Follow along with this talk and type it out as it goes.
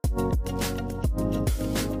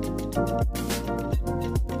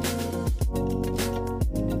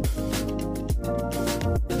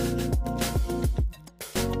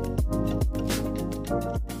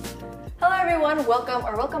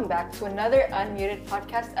welcome back to another Unmuted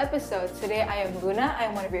podcast episode. Today I am Luna, I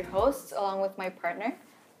am one of your hosts, along with my partner.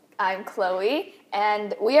 I'm Chloe,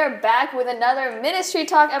 and we are back with another Ministry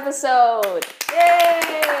Talk episode.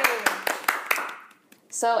 Yay!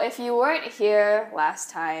 So if you weren't here last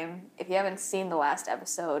time, if you haven't seen the last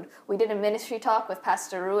episode, we did a Ministry Talk with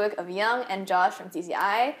Pastor Ruik of Young and Josh from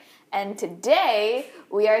TCI, and today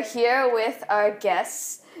we are here with our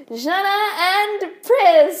guests, Jana and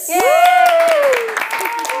Pris. Yay!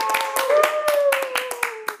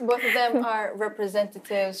 Both of them are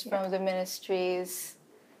representatives from the ministries.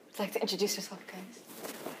 Would you like to introduce yourself,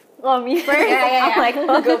 guys? Me first? Yeah. I'm like,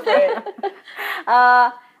 Go for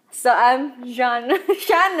it. So I'm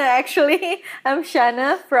Shana actually. I'm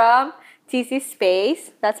Shana from TC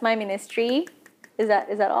Space. That's my ministry. Is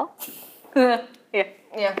that all? Yeah.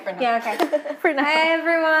 Yeah, for now. Yeah, okay. For now. Hi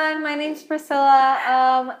everyone, my name's Priscilla,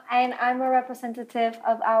 and I'm a representative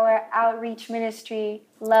of our outreach ministry,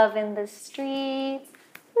 Love in the Streets.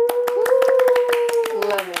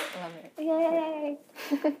 Love it. Yay!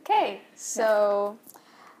 Okay, so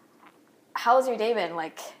how's your day been?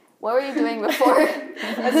 Like, what were you doing before?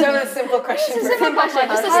 Let's start with a simple question. Just a simple question,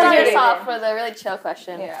 just to How's start your us day off been? for the really chill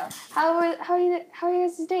question. Yeah. How are your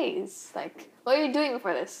guys' days? Like, what are you doing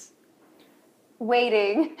before this?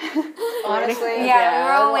 Waiting. Honestly, Yeah,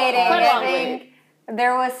 we're all waiting. Quite a I long think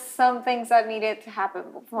there was some things that needed to happen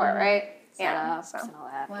before, right? Setups So. and all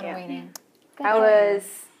that. a lot of waiting. I was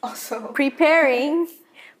Also, preparing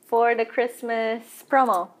for the Christmas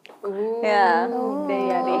promo. ooh. Yeah.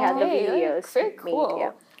 They had the Okay, videos. very made, cool.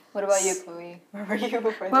 yeah. What about you, Chloe? Where were you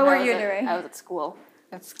before What were this? you doing? I was at school.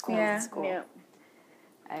 That's cool. Yeah. That's cool. Yeah.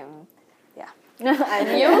 And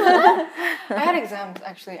you? I had exams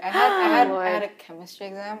actually. I had a chemistry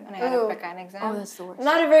exam and I had a Ooh. Peccan exam. Oh, that's the worst.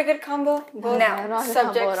 Not a very good combo. Both not a good combo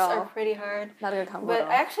subjects at all. are pretty hard. Not a good combo But at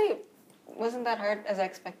all. actually wasn't that hard as I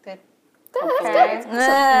expected. Okay.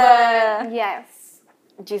 But Yes.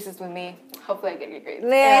 Jesus with me. Hopefully I get good grades.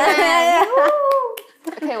 Yeah.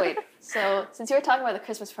 Okay, wait. So, since you were talking about the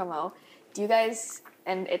Christmas promo, do you guys...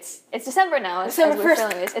 And it's December now as December we're 1st.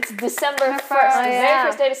 filming this. It's December 1st, Oh, the yeah. very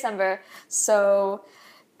first day of December. So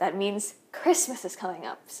that means Christmas is coming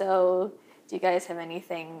up. So do you guys have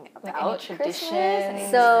anything Like about any Christmas? traditions?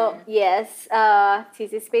 So yes,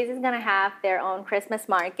 TC Space is gonna have their own Christmas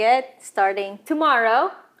market starting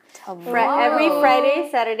tomorrow. Every Friday,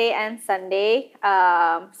 Saturday, and Sunday.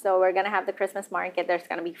 So we're gonna have the Christmas market. There's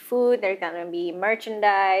gonna be food. There's gonna be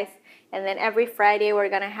merchandise, and then every Friday we're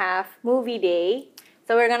gonna have movie day.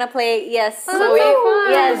 So we're gonna play. Yes, So we,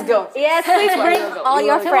 yes, let's go. yes. Please bring Go. all We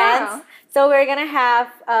your will go. friends. So we're gonna have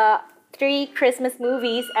 3 Christmas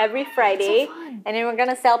movies every Friday, fun. and then we're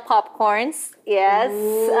gonna sell popcorns. Yes,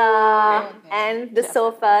 okay. and the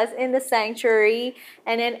sofas in the sanctuary.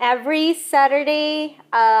 And then every Saturday,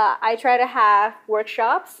 I try to have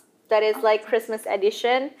workshops that is like Christmas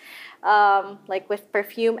edition. Like with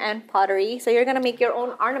perfume and pottery. So you're gonna make your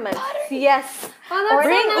own ornaments. Yes. Oh,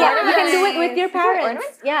 Bring, so yeah, you can do nice. it with your parents.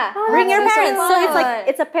 Yeah. Oh, Bring your that's so parents. So it's like fun.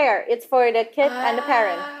 it's a pair. It's for the kid and the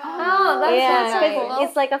parent. Oh, that's Yeah. so cool.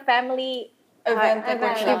 It's like a family Event, like event.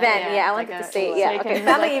 workshop. event. yeah, Yeah, I like wanted to a- say. so Yeah. you can Okay. do,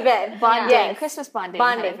 Family like, event. Bonding. Yes. Christmas bonding.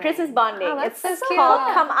 Bonding. kind of Christmas thing. bonding. Oh, that's It's so cute. called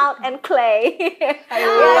Come Out and Play. I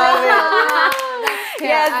love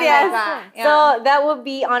Yes, I yes. like that. Yeah. So that will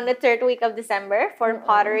be on the 3rd week of December for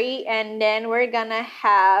pottery, and then we're gonna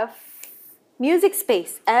have music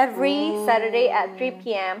space every Saturday at 3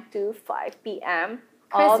 p.m. to 5 p.m.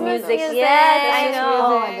 All Christmas music. music. Yes, I Christmas know.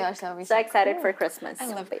 Oh my music. gosh, that would be So so excited cool. for Christmas. I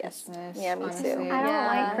love But yes. Christmas. Yeah, me honestly. too. I don't Yeah.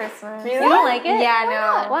 like Christmas. Really? You don't like it? Yeah,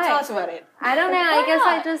 no. Why? Tell us about it. I don't know. I guess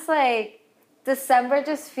I just like December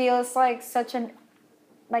just feels like such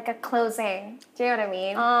like a closing. Do you know what I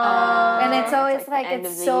mean? And it's always the like end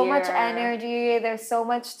it's of the so much year. energy. There's so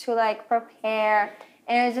much to like prepare,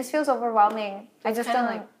 and it just feels overwhelming. I just kinda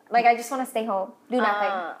don't like. I just want to stay home, do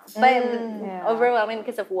nothing. But Yeah. overwhelming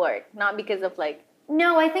because of work, not because of like.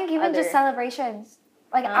 No, I think even just Other- celebrations.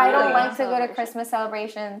 Like I don't really? like to go to Celebration. Christmas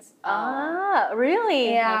celebrations.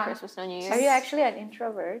 Really? Yeah. No Christmas, no New Year's. Are you actually an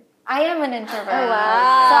introvert? I am an introvert. Oh, So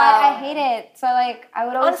wow. I hate it. So like I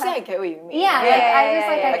would always Honestly, I have, get what you mean. yeah, Yeah, like yeah, I just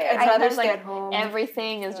yeah, like yeah, I, Like, I'd I rather have, stay like at home.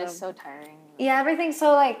 Everything is just so tiring. yeah, everything's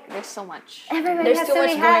so like There's so much. everybody There's has too to much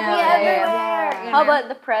be going happy on. Yeah, yeah. everywhere. you How know? about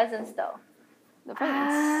the presents though? The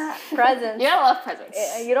presents. Presents. You don't love presents.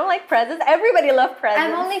 You don't like presents? Everybody loves presents.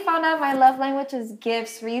 I've only found out my love language is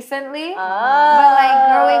gifts recently. Oh. But like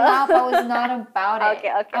growing up, I was not about it.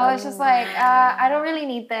 Okay, okay. I was just like, I don't really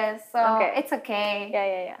need this, so Okay. it's okay. Yeah,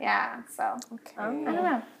 yeah, yeah. Yeah, so Okay. I don't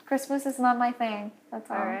know. Christmas is not my thing. That's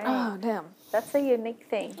all. All right. Oh, damn. That's a unique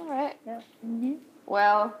thing. All right. Yeah.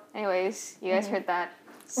 Well, anyways, you guys heard that.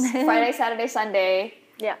 Friday, Saturday, Sunday.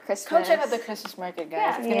 Yeah. Christmas. Come check out the Christmas market, guys.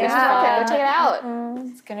 Yeah, It's gonna Christmas market. Go check it out.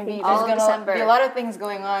 It's gonna be All there's of gonna December. be a lot of things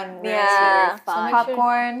going on. Yeah. It's very fun.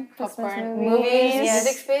 Popcorn, Christmas Popcorn, movies. movies, Yes.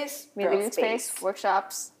 music space. Music space,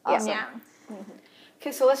 workshops. Awesome. Yeah.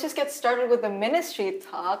 Okay, so let's just get started with the ministry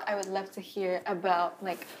talk. I would love to hear about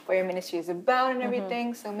like what your ministry is about and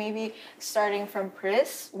everything. So maybe starting from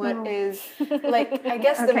Pris, what is like I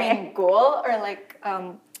guess the main goal or like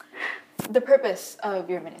the purpose of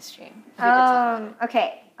your ministry? If you could tell.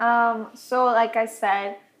 Okay. So like I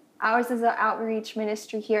said, ours is an outreach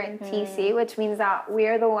ministry here in TC, which means that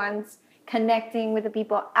we're the ones connecting with the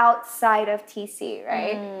people outside of TC,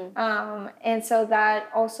 right? And so that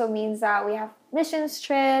also means that we have missions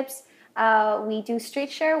trips. We do street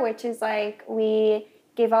share, which is like we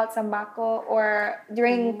give out sambako, or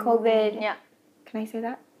during COVID. Yeah. Can I say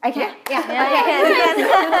that? I can. Yeah.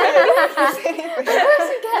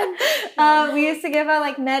 We used to give out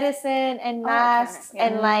like medicine and masks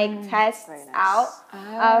and like tests out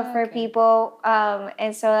for people.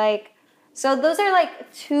 And so like, so those are like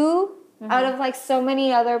two out of like so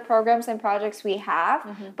many other programs and projects we have.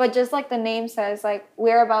 But just like the name says, like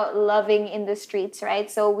we're about loving in the streets, right?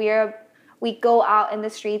 So we go out in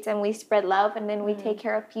the streets and we spread love, and then we take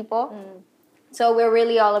care of people. So we're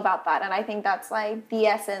really all about that, and I think that's like the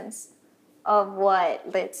essence of what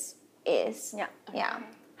LITS is. Yeah.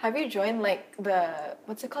 Have you joined like the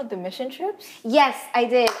what's it called, the mission trips? Yes, I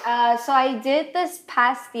did. So I did this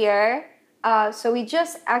past year. So we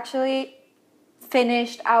just actually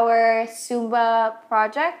finished our Zumba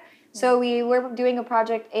project. So we were doing a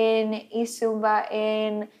project in Zumba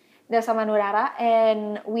in Desa Manurara,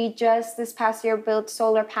 and we just this past year built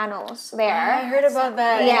solar panels there. I heard about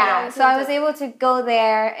that. Yeah, so I was able to go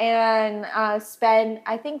there and spend,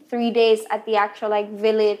 I think, 3 days at the actual like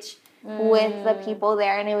village with the people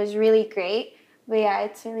there, and it was really great. But yeah,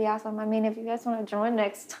 it's really awesome. I mean, if you guys want to join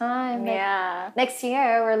next time, like, next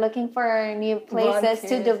year, we're looking for new places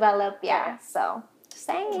to develop. Yeah, so just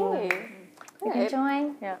saying, you can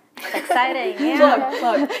join. Yeah. Exciting.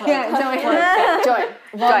 Plug. Join.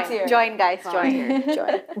 Volunteer. Join, guys. Join.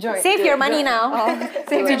 Join. Save your money now.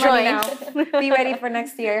 Save to your money now. Be ready for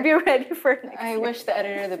next year. Be ready for next. I wish the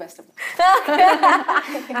editor the best of luck.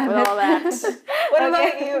 With all that. What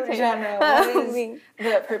about you, Jana? What is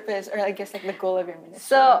the purpose, or I guess like the goal of your ministry?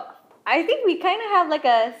 So I think we kind of have like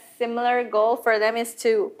a similar goal. For them is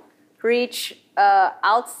to reach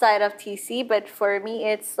outside of TC, but for me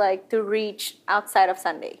it's like to reach outside of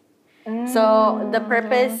Sunday. So the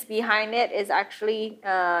purpose behind it is actually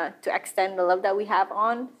to extend the love that we have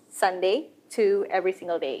on Sunday to every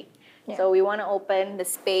single day. So we want to open the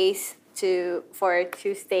space for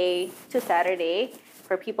Tuesday to Saturday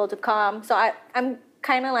for people to come. So I'm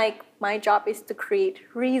kind of like, my job is to create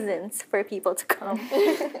reasons for people to come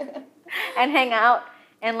and hang out.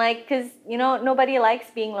 And like, cause nobody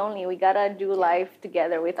likes being lonely. We gotta do life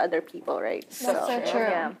together with other people, right? That's so true.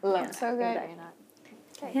 Yeah. Love. So good.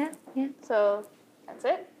 Okay. Yeah. So that's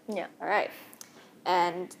it? Yeah. All right.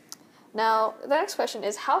 And now the next question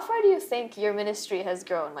is, how far do you think your ministry has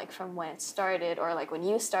grown, like from when it started, or like when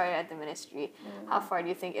you started at the ministry? How far do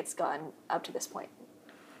you think it's gone up to this point?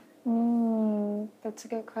 That's a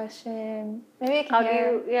good question. Maybe I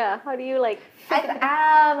can How do you like?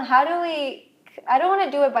 how do we? I don't want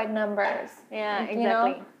to do it by numbers. Yeah, exactly. You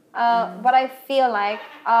know? But I feel like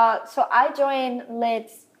so I joined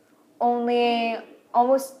LITS only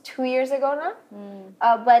almost 2 years ago now.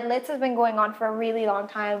 But LITS has been going on for a really long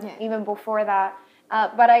time, even before that.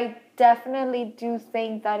 But I definitely do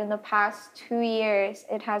think that in the past 2 years,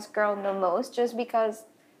 it has grown the most, just because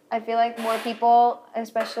I feel like more people,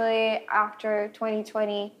 especially after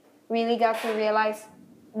 2020, really got to realize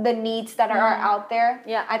the needs that are out there.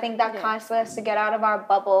 Yeah. I think that caused us to get out of our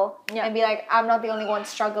bubble and be like, I'm not the only one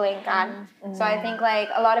struggling, God. So I think like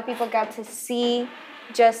a lot of people got to see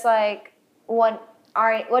just like what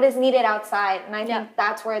is needed outside, and I think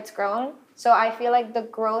that's where it's grown. So I feel like the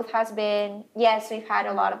growth has been, yes, we've had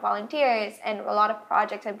a lot of volunteers and a lot of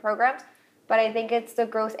projects and programs, but I think it's the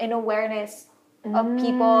growth in awareness of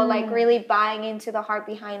people like really buying into the heart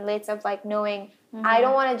behind LITS, of like knowing I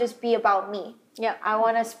don't want to just be about me. Yeah. I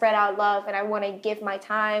want to spread out love, and I want to give my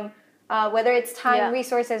time, whether it's time,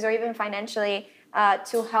 resources, or even financially,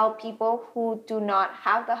 to help people who do not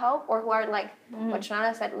have the help, or who are like what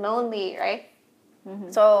Shanana said, lonely, right?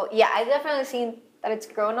 So yeah, I've definitely seen that it's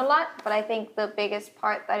grown a lot, but I think the biggest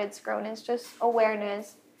part that it's grown is just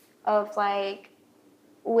awareness of like,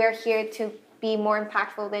 we're here to be more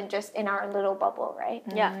impactful than just in our little bubble, right?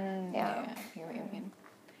 Yeah. I hear what you mean.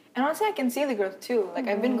 And honestly, I can see the growth too. Like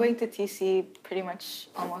I've been going to TC pretty much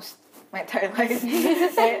almost my entire life,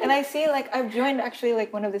 right? And I see like I've joined actually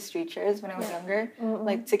like one of the street chairs when I was younger,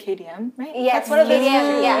 like to KDM, right? Yeah, That's one of the KDM,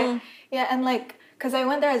 street, yeah. right? Yeah, and like because I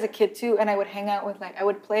went there as a kid too, and I would hang out with like I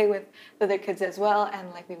would play with the other kids as well,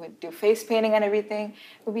 and like we would do face painting and everything.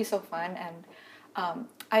 It would be so fun, and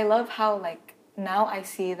I love how like now I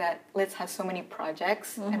see that LITS has so many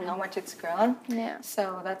projects and how much it's grown. Yeah.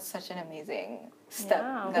 So that's such an amazing step.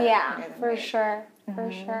 Yeah. that you Yeah, guys have for made. sure.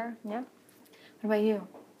 For sure. Yeah. What about you?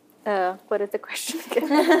 What is the question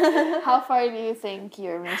again? How far do you think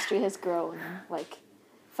your ministry has grown, like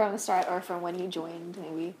from the start or from when you joined,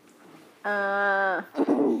 maybe?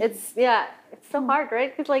 It's so hard,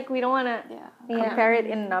 right? Because like we don't want to Yeah. compare it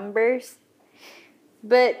in numbers,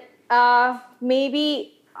 but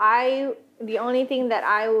maybe the only thing that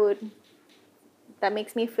that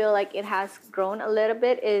makes me feel like it has grown a little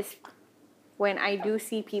bit is when I do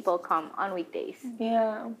see people come on weekdays,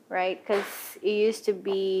 Yeah. right? Because it used to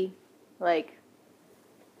be like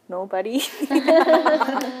nobody.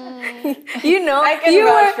 I can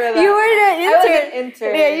vouch for that. You were the I was intern. an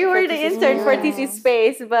intern Yeah, you for were the TC intern for Space. TC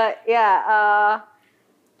Space, but yeah,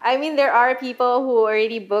 I mean there are people who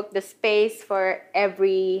already booked the space for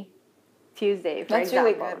every Tuesday, for That's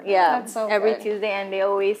really example. good. Yeah, That's so every good. Tuesday, and they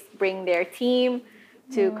always bring their team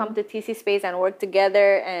to come to TC Space and work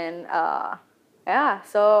together, and yeah,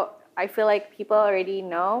 so I feel like people already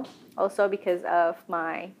know, also because of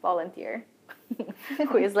my volunteer,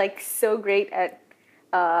 who is like so great at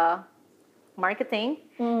marketing.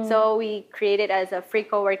 So we created as a free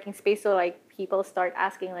co-working space, so like people start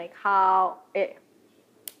asking like how it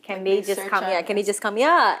can Like they they just search come? on Yeah, can they just come?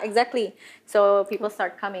 Yeah, exactly. So people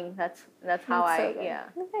start coming. That's how That's so I good. yeah.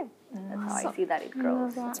 That's how I see that it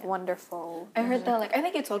grows. It's wonderful. I heard that, like, I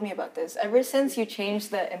think you told me about this. Ever since you changed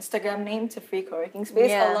the Instagram name to Free Co-working Space,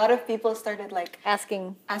 Yeah. a lot of people started, like,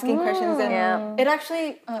 Asking. asking questions. And Yeah. it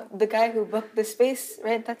actually, the guy who booked the space,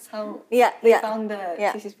 right, that's how Yeah, they yeah. found the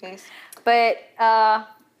Yeah. TC Space. But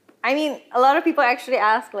I mean, a lot of people actually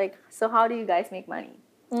ask like, so how do you guys make money?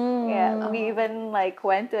 Yeah, we even like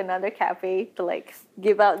went to another cafe to like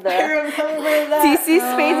give out I the remember that. TC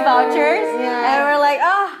Space vouchers, Yeah. and we're like,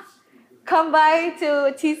 come by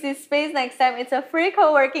to TC Space next time. It's a free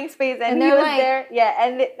co-working space, and And he they're was like, there. Yeah,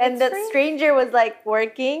 and the free? stranger was like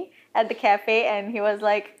working at the cafe, and he was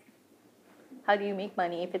like, how do you make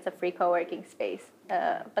money if it's a free co-working space?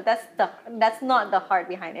 But that's not the heart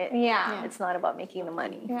behind it. Yeah. It's not about making the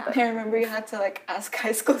money. Yeah. I remember you had to, like, ask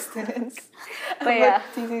high school students But about yeah.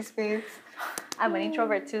 TC Space. I'm an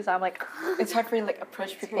introvert too, so I'm like, It's hard for you to, like,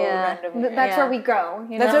 approach people Yeah. randomly. That's Yeah. where we grow.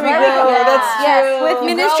 You That's know? where we grow. Yeah. That's true. Yes, with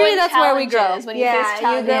You ministry, grow in that's where we grow. challenges, when you Yeah, face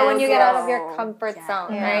you grow when you get out of challenges. your comfort zone,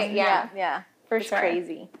 Yeah. right? Yeah. Yeah. For It's sure.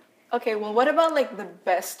 crazy. Okay, well, what about, like, the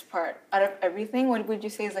best part out of everything? What would you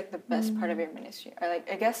say is, like, the best part of your ministry? Or, like,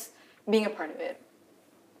 I guess being a part of it.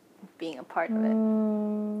 Being a part of it.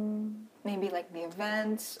 Maybe, like, the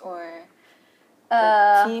events or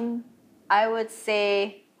Uh, the team. I would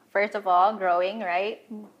say, first of all, growing, right?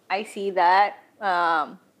 I see that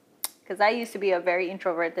because I used to be a very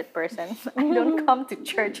introverted person. I don't come to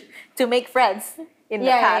church to make friends in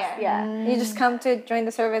the past. Yeah. You just come to join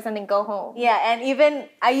the service and then go home. Yeah, and even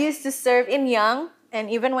I used to serve in young, and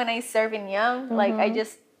even when I serve in young, like I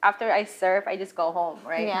just after I serve, I just go home,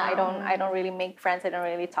 right? Yeah. I don't really make friends. I don't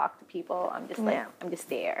really talk to people. I'm just like I'm just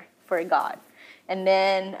there for God. And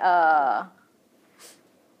then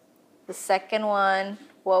the second one,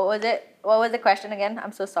 what was it? What was the question again?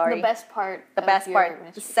 I'm so sorry. The best part. The of best your part. The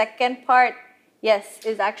ministry. second part, yes,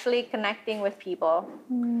 is actually connecting with people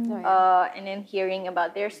Oh, yeah. and then hearing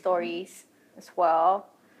about their stories as well.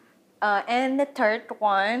 And the third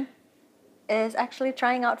one is actually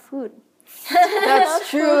trying out food. That's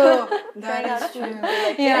true. That out is true.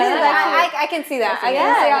 Yeah, I can see that. I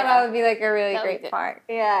can see how that would be like a really That would be great good. part.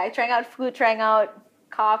 Yeah, trying out food, trying out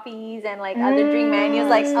coffees and like other drink menus.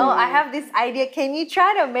 Like, oh, I have this idea. Can you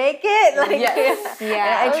try to make it? Like, Yes. and Yeah,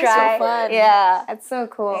 I that was so try. fun. Yeah. that's so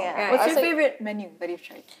cool. Yeah. What's your Also- favorite menu that you've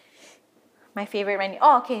tried? My favorite menu.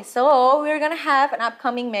 Oh, okay. So we're gonna have an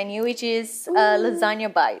upcoming menu, which is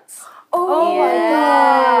lasagna bites. Oh my Yes.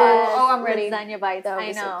 god! Oh, I'm ready. Lasagna bites. That would I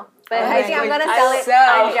be so know. cool. But Oh I my think I'm God. gonna I sell it so- in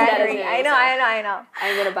That is January. really I know.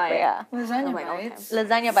 I'm gonna buy But it. yeah. Lasagna Oh my God, bites.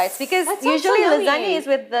 Lasagna bites because That sounds usually so yummy. lasagna is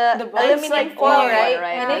with the The bites, aluminum like, foil, foil, right?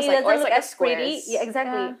 right? And Yeah. then It's it like- or doesn't it's look like as a pretty. squares. Yeah,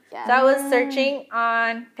 exactly. Yeah. So I was searching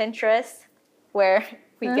on Pinterest where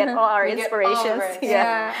we get all our We get all of inspirations. ours.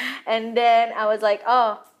 Yeah. And then I was like,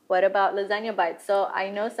 oh, what about lasagna bites? So I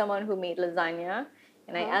know someone who made lasagna,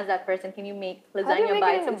 and I asked that person, can you make How do you lasagna make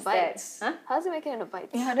bites it into instead? bites? Huh? How does it make it into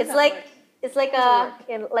bites? Yeah, how does It's that like work? It's like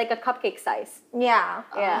like a cupcake size. Yeah.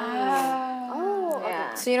 Yeah. Oh, okay.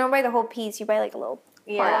 Yeah. So you don't buy the whole piece, you buy like a little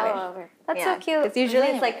Yeah. part of it. Oh, okay. That's so cute. Because usually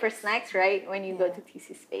it's like for snacks, right? When you go to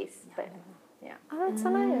TC Space. But yeah. Oh, that's so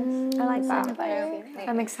nice. I like that. Okay.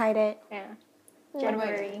 I'm excited. Yeah. What about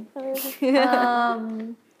January.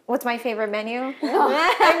 What's my favorite menu?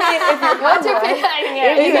 What's your favorite?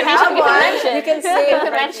 Yeah, If you have one, you can say it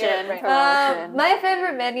Promotion. right. Promotion. My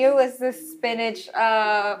favorite menu was the spinach.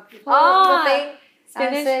 Oh, thing.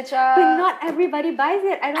 Spinach. But not everybody buys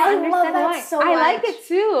it. I don't I understand love that why. so I like much. it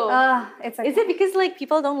too. It's like Is it because like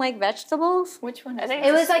people don't like vegetables? Which one I is think it?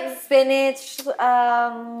 it was like spinach.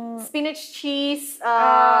 Spinach cheese.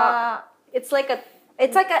 It's like a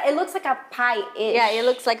It looks like a pie. yeah. It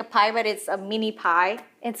looks like a pie, but it's a mini pie.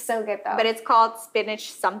 It's so good though. But it's called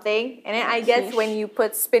spinach something, and then I guess when you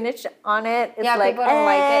put spinach on it, it's yeah, like people don't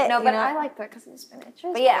like it. No, you but know? I like that because of the spinach.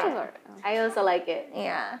 But yeah, I also like it.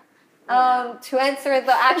 yeah. To answer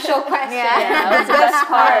the actual question, Yeah, what's the best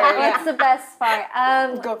part? What's the best part?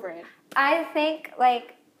 Go for it. I think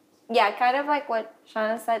like, yeah, kind of like what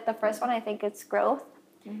Shauna said. The first one, I think it's growth,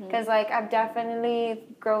 because like I've definitely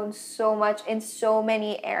grown so much in so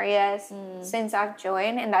many areas since I've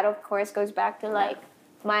joined, and that of course goes back to like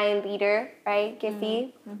my leader, right,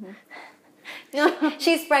 Giffy.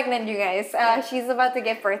 She's pregnant, you guys. She's about to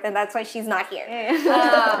give birth, and that's why she's not here.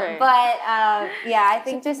 Right. But yeah, I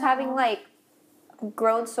think just having like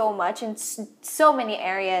grown so much in so many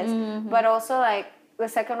areas, but also like the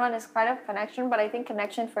second one is kind of connection. But I think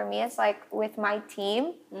connection for me is like with my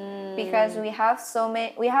team because we have so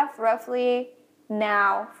many. We have roughly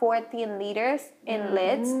now 14 leaders in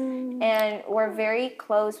LITS, and we're very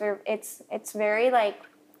close. It's very like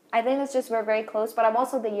I think it's just we're very close. But I'm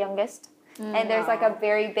also the youngest. And there's like a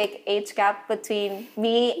very big age gap between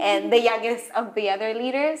me and the youngest of the other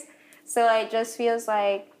leaders. So it just feels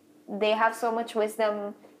like they have so much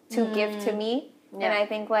wisdom to give to me. And I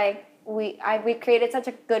think like we created such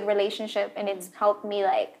a good relationship, and it's helped me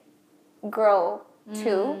like grow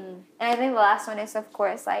too. And I think the last one is of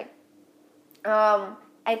course like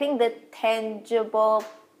I think the tangible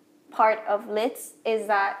part of LITS is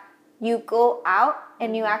that you go out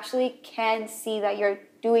and you actually can see that you're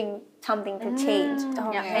doing something to change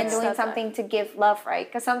and doing something to give love, right?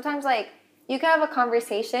 Because sometimes like you can have a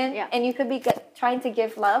conversation and you could be trying to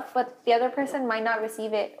give love, but the other person might not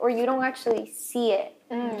receive it, or you don't actually see it,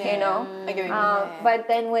 you know? I get what you mean. But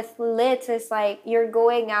then with LITS, it's like you're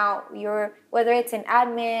going out, whether it's an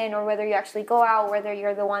admin or whether you actually go out, whether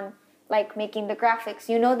you're the one like making the graphics,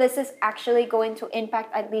 you know this is actually going to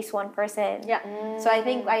impact at least one person. Yeah. So I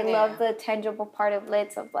think I love the tangible part of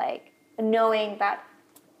LITS of like knowing that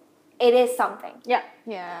it is something. Yeah.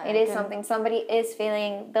 Yeah. It is something. Somebody is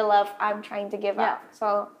feeling the love I'm trying to give out.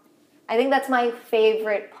 So I think that's my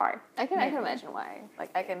favorite part. I can imagine why. Like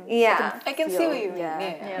I can. Yeah. I can see feel- what you mean.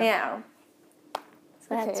 yeah. Yeah. So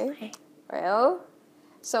that's Okay. Well,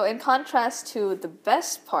 so in contrast to the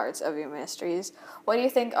best parts of your ministries, what do you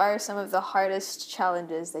think are some of the hardest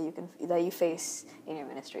challenges that you face in your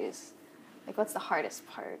ministries? Like, what's the hardest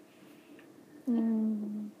part?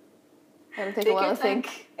 Gotta take a while to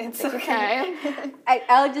think. It's Take your okay. time.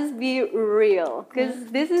 I'll just be real, because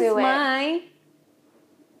this is Do it. my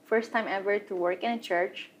first time ever to work in a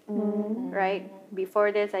church, right?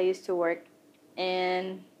 Before this, I used to work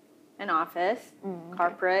in an office,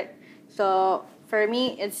 corporate. So for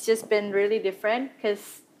me, it's just been really different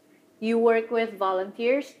because you work with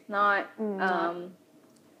volunteers, not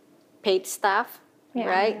paid staff,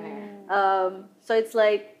 right? So it's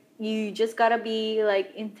like you just gotta be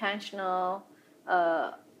like intentional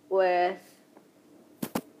with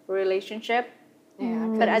relationship,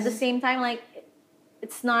 but at the same time, like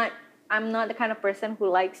I'm not the kind of person who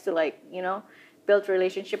likes to like build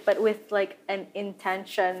relationship, but with like an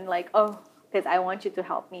intention, like because I want you to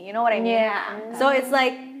help me, you know what I mean? Yeah. So it's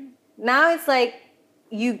like now it's like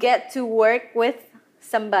you get to work with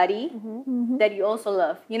somebody that you also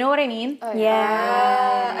love, you know what I mean?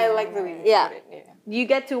 Yeah. I like the way you Yeah. put it. Yeah. You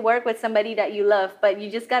get to work with somebody that you love, but you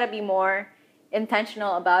just gotta be more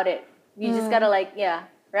intentional about it. You just gotta like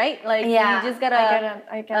right? Like you just gotta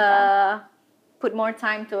I get that. put more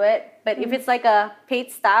time to it. But if it's like a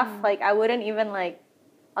paid staff, like I wouldn't even like,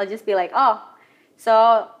 I'll just be like,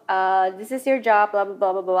 so this is your job, blah blah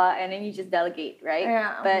blah blah blah, and then you just delegate, right?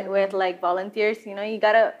 Yeah. But with like volunteers, you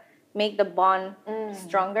gotta make the bond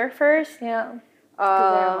stronger first. Yeah.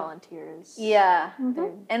 Because they're volunteers. Yeah.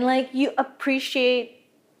 And like you appreciate,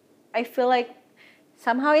 I feel like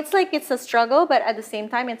somehow it's like it's a struggle, but at the same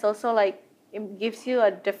time it's also like it gives you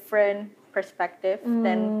a different perspective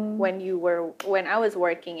than when I was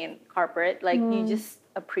working in corporate. Like you just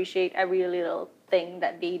appreciate every little thing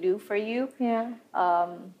that they do for you. Yeah.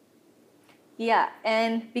 Yeah,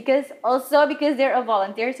 and because they're a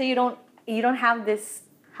volunteer, so you don't have this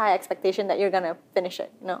high expectation that you're gonna finish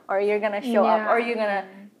it, or you're gonna show up, or you're gonna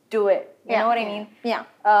do it. You know what I mean? Yeah.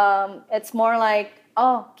 It's more like,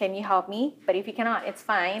 oh, can you help me? But if you cannot, it's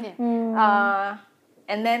fine.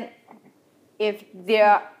 And then if they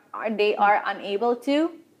are unable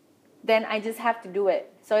to, then I just have to do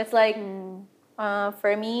it. So it's like,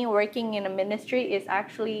 for me, working in a ministry is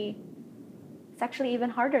actually even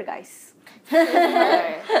harder, guys,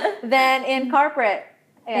 than in corporate.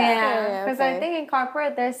 Yeah. Because I think in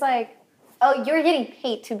corporate, there's like, oh, you're getting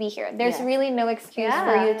paid to be here. There's really no excuse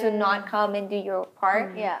for you to not come and do your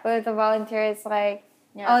part. But with a volunteer, it's like,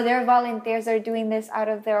 oh, their volunteers are doing this out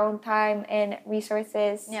of their own time and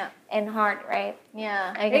resources and heart, right?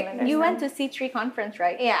 Yeah. I can understand. You went to C3 conference,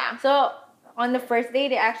 right? Yeah. So on the first day,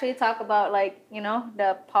 they actually talk about like,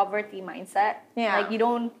 the poverty mindset. Yeah. Like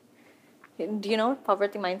do you know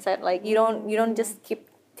poverty mindset? Like you don't just keep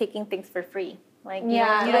taking things for free. Like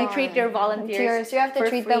you don't treat your volunteers. You have to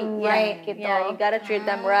treat them right. Yeah, you gotta treat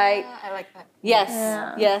them right. I like that.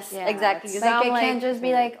 Yes, exactly. Like it can't just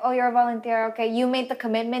be like, oh, you're a volunteer. Okay, you made the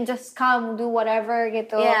commitment. Just come, do whatever.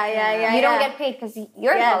 Yeah. You don't get paid because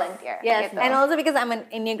you're a volunteer. Yes, and also because I'm an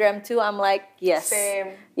Enneagram too, I'm like, yes.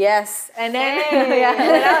 Same. Yes. And then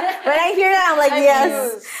when I hear that, I'm like,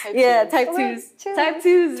 type twos. Type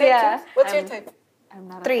twos, yeah. What's your type? I'm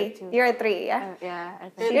not 3. a type 2. You're a 3, yeah? Yeah. I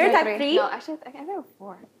think You're type 3? No, actually, I think I'm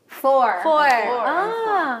 4. 4.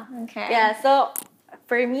 Ah. Okay. Yeah, so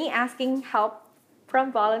for me, asking help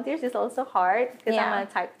from volunteers is also hard because I'm a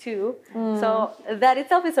type 2. So that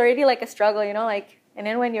itself is already like a struggle, like, and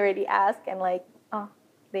then when you already ask and like, oh,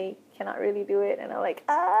 they cannot really do it, and I'm like,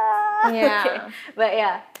 Yeah. okay. But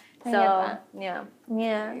yeah, I so get yeah.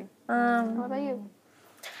 Yeah. What about you?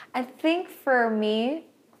 I think for me,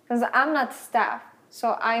 because I'm not staff,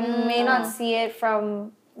 so I may not see it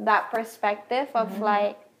from that perspective of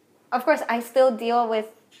like, of course, I still deal with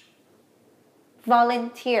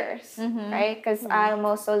volunteers, right? Because I'm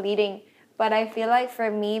also leading. But I feel like for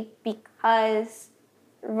me, because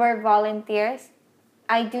we're volunteers,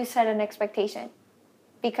 I do set an expectation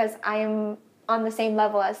because I'm on the same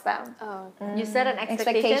level as them. Oh, You set an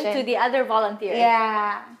expectation to the other volunteers.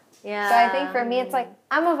 Yeah. Yeah. So I think for me, it's like,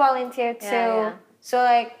 I'm a volunteer too. Yeah. So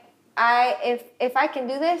like, if I can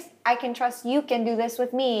do this, I can trust you can do this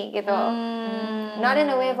with me, gitu. Not in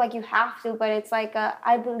a way of like you have to, but it's like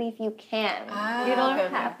I believe you can. You don't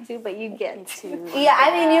have to, but you get to. Yeah, I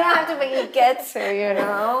mean you don't have to, but you get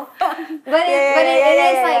to, But it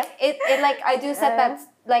is like it like I do set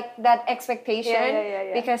that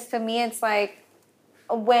expectation because to me it's like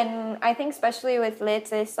when I think especially with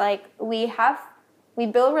LITS it's like we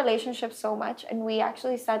build relationships so much and we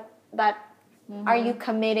actually set that. Are you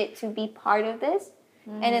committed to be part of this?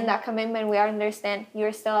 And in that commitment, we understand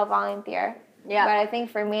you're still a volunteer. Yeah. But I think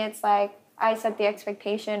for me, it's like I set the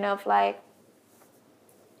expectation of like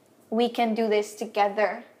we can do this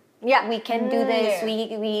together. Yeah, we can do this.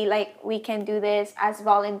 We can do this as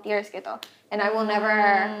volunteers, gitu. And I will never,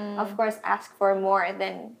 of course, ask for more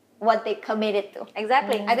than what they committed to.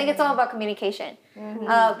 Exactly. I think it's all about communication.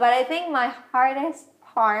 But I think my hardest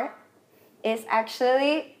part is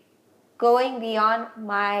actually going beyond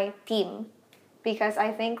my team, because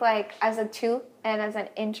I think like as a 2 and as an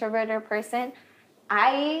introverted person,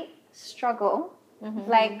 I struggle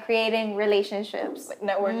like creating relationships, Like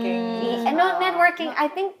networking. and not networking. I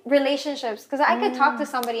think relationships, because I could talk to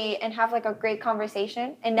somebody and have like a great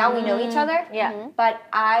conversation, and now we know each other. Yeah. But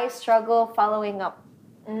I struggle following up.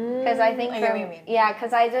 Because I think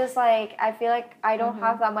because I just like I feel like I don't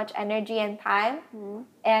have that much energy and time,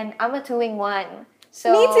 and I'm a 2-in-1.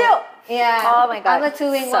 So me too. Yeah. Oh my God. I'm a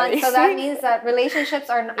 2-in-1, so that means that relationships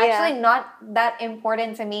are actually not that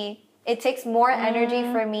important to me. It takes more energy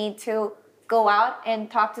for me to go out and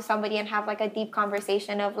talk to somebody and have like a deep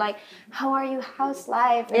conversation of like, how are you? How's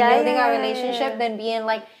life? And building a relationship than being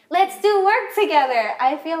like, let's do work together.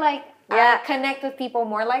 I feel like I connect with people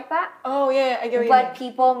more like that. Oh yeah, I get what you But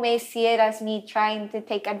mean. people may see it as me trying to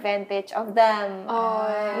take advantage of them.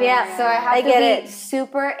 Oh Yeah, so I have to be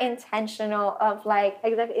super intentional of like,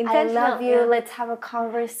 I love you, let's have a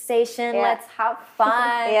conversation, let's have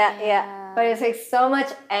fun. But it takes so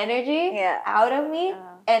much energy out of me.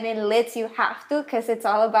 And in LITS, you have to, because it's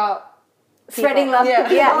all about spreading love to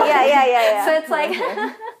people. So it's like,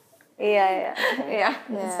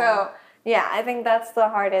 So, yeah, I think that's the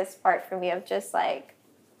hardest part for me of just like,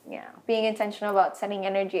 being intentional about setting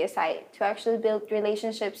energy aside to actually build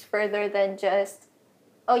relationships further than just,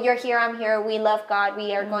 oh, you're here, I'm here. We love God.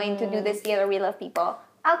 We are going to do this together. We love people.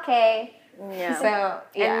 Okay. Yeah. So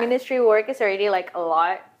And ministry work is already like a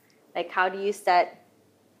lot. Like, how do you set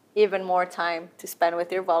even more time to spend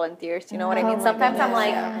with your volunteers? You know what I mean? Sometimes I'm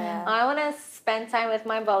like, I want to spend time with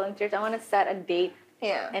my volunteers. I want to set a date.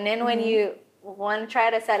 Yeah. And then when you want to try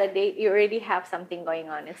to set a date, you already have something going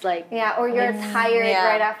on. It's like, or you're tired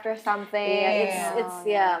right after something.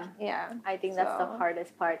 Yeah, Yeah. I think that's the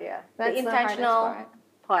hardest part. Yeah, That's the intentional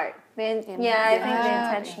part. I think the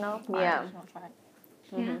intentional part. Yeah.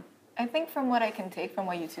 Yeah. I think from what I can take from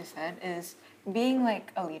what you two said is being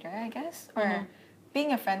like a leader, I guess, or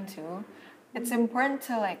being a friend too. It's important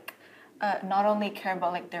to like not only care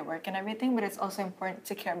about like their work and everything, but it's also important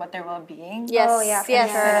to care about their well-being. Yes. Oh, yeah, for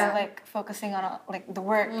Instead of like focusing on like the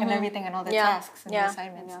work and everything and all the tasks and the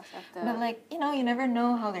assignments. But like, you know, you never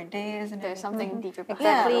know how their day is and There's something deeper behind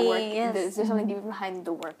Exactly, the work. yes. There's something deeper behind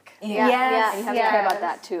the work. Yes, And you have to care about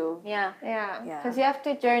that too. Yeah. Because you have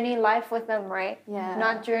to journey life with them, right? Yeah.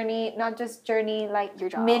 Not just journey like Your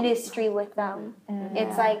job. ministry with them.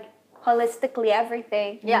 It's like holistically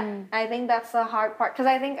everything. Yeah. I think that's the hard part. Because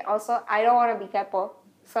I think also I don't want to be kepo.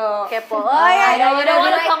 So Kepo. Oh, I don't you don't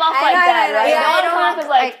want to come off like that, right? You don't want to come off as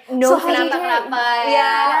like, no, so how do you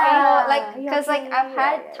yeah. Like, because like I've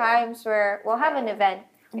had times where we'll have an event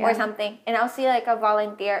or something, and I'll see like a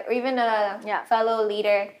volunteer or even a fellow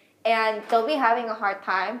leader, and they'll be having a hard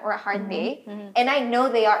time or a hard day, and I know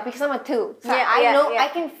they are because I'm a 2. So I know I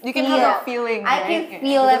can. You can have a feeling. I can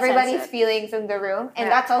feel everybody's feelings in the room, and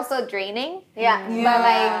that's also draining.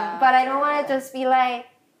 But I don't want to just be like,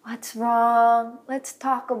 what's wrong? Let's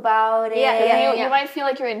talk about it. You might feel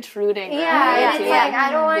like you're intruding. Yeah, and it's like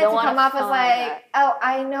I don't want it to come off as come like, oh,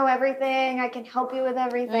 I know everything. I can help you with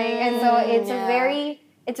everything, and so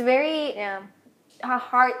it's very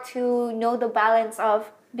hard to know the balance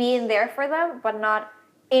of being there for them, but not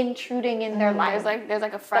intruding in their life. There's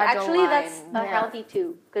like a But fragile actually, line. that's healthy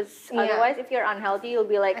too. Because otherwise, if you're unhealthy, you'll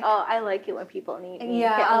be like, oh, I like it when people need me.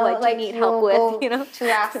 What you need help with, you know? To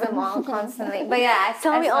ask them all constantly. But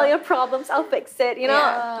tell me all your problems, I'll fix it. You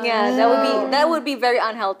know? That would be very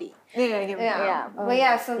unhealthy. So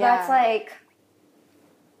that's like.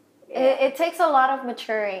 It takes a lot of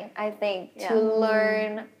maturing, I think, to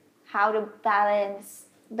learn how to balance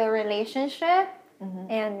the relationship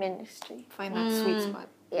and ministry. Find that sweet spot.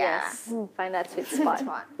 Yes. Find that sweet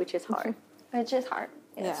spot, which is hard. Which is hard.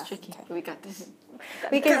 It's tricky. But we got this.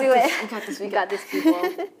 We can do it. We got this. We got this, people.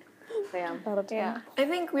 I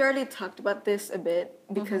think we already talked about this a bit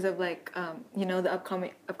because of like you know, the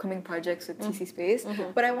upcoming projects with TC Space.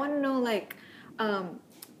 But I want to know like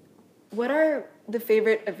what are the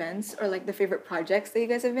favorite events or like the favorite projects that you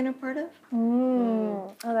guys have been a part of?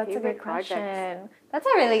 Oh, that's a good question. That's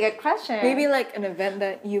a really good question. Maybe like an event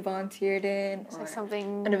that you volunteered in, or like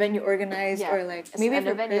something, an event you organized, or like maybe an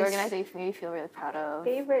for event Chris, you organized that you maybe feel really proud of.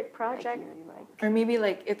 Favorite project? Or maybe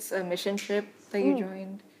like it's a mission trip that you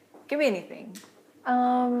joined. Give me anything.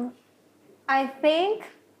 I think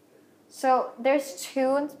so. There's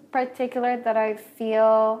 2 in particular that I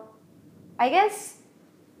feel. I guess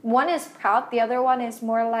one is proud. The other one is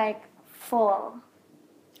more like full.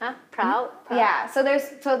 Huh? Proud? Yeah. So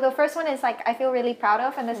the first one is like I feel really proud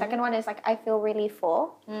of, and the second one is like I feel really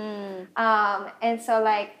full. And so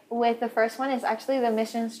like with the first one is actually the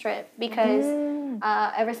missions trip because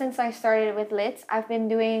ever since I started with LITS, I've been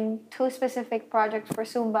doing 2 specific projects for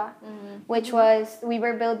Zumba, which was we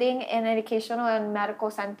were building an educational and medical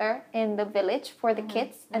center in the village for the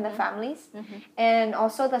kids and the families, and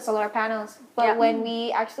also the solar panels. But when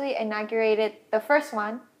we actually inaugurated the first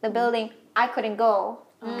one, the building, I couldn't go.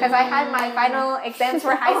 Because I had my final exams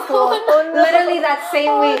for high school literally that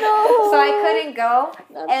same week. So I couldn't go.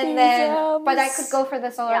 But I could go for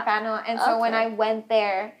the solar panel. And so when I went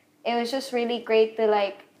there, it was just really great to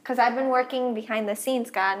like, because I've been working behind the scenes,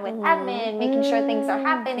 with admin, making sure things are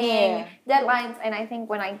happening, deadlines. And I think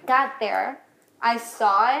when I got there, I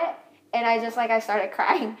saw it and I started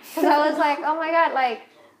crying. Because I was like, oh my God, like,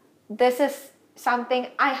 this is something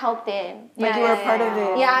I helped in. Like you were part of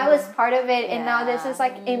it. Yeah, I was part of it, and now this is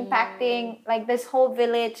like impacting like this whole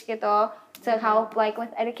village, to help like with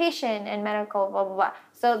education and medical, blah blah blah.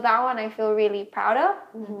 So that one I feel really proud of.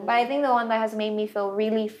 But I think the one that has made me feel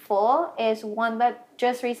really full is one that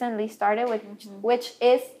just recently started with, which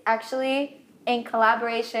is actually in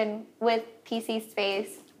collaboration with TC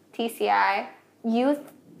Space, TCI,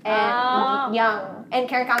 Youth and Young and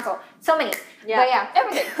Care Council. So many. But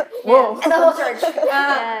everything. Whoa. And the whole church.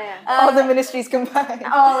 All the ministries combined.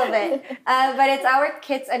 All of it. But it's our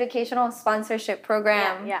kids' educational sponsorship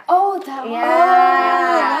program. Oh, that one.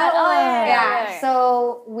 Yeah.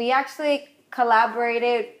 So we actually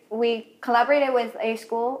we collaborated with a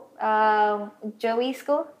school, Joey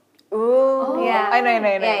School. Ooh. Yeah. I know.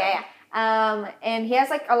 Yeah. And he has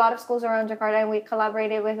like a lot of schools around Jakarta, and we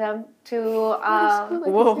collaborated with them to.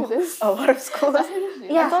 Whoa. A lot of schools.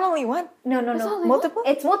 Yeah. I thought only one. No. Multiple?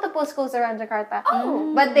 It's multiple schools around Jakarta.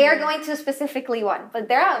 Oh. But they are going to specifically one. But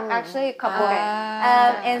there are actually a couple.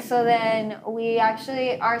 And so then we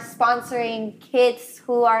actually are sponsoring kids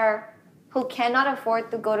who cannot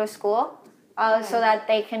afford to go to school. So that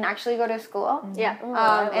they can actually go to school. Yeah.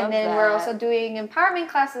 And then we're also doing empowerment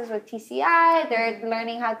classes with TCI. They're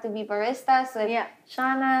learning how to be baristas with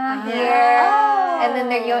Shana here. And then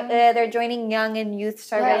they're joining young and youth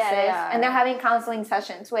services. And they're having counseling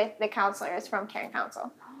sessions with the counselors from Caring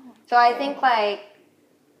Council. So I think like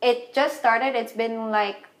it just started. It's been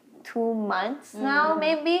like 2 months now,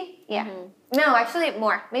 maybe. Yeah. No, actually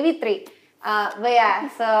more. Maybe 3. But yeah,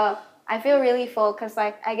 so I feel really full because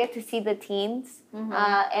like I get to see the teens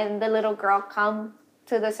and the little girl come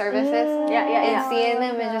to the services. And seeing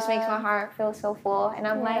them, it just makes my heart feel so full. And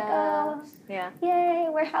I'm like, yay,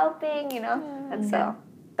 we're helping, And so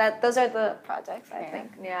those are the projects, I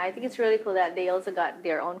think. Yeah, I think it's really cool that they also got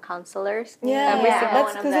their own counselors. Yeah, Every single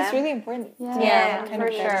that's one of because them. it's really important. Yeah, Kind for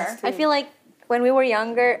of sure. guidance, I too. feel like when we were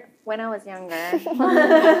younger, when I was younger,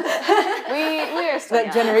 We are still That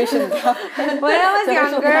young. generation gap. when I was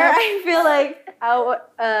younger, I feel like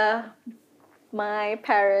my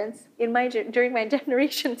parents during my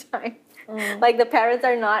generation time, like the parents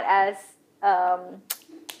are not as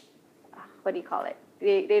what do you call it?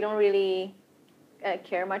 They don't really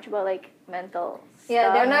care much about like mental stuff.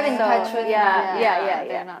 Yeah, they're not in touch with that.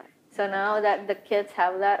 They're not. So now that the kids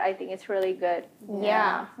have that, I think it's really good.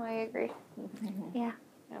 Yeah, I agree. Yeah.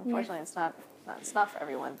 Unfortunately, it's not for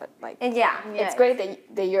everyone, but like Yeah. it's great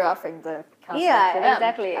that you're offering the counseling Yeah, for them.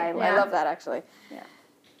 exactly. I Yeah. love that actually. Yeah.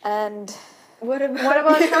 And What about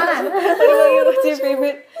Shana? What about you? What's your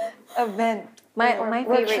favorite event? My Or favorite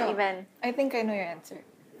workshop? event. I think I know your answer.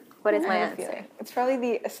 What is I my have a answer? feeling. It's probably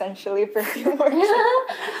the Essentially Perfume workshop.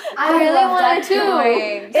 I really love want that to too.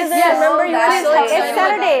 join. It's remember you were so It's excited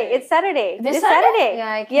Saturday. It's Saturday. This Saturday.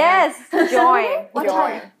 Yeah, I can. Yes, join. What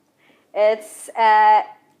join. time? It's at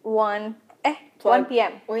 1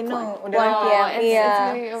 p.m. Wait, no. 1 Oh, p.m. it's Yeah.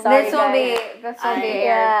 gonna be over. Sorry, This will be guys. aired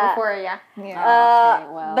Yeah. before, Yeah. Okay,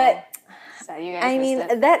 well, But so you guys I mean,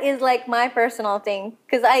 missed it. that is like my personal thing.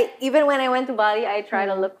 Because even when I went to Bali, I try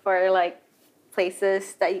to look for like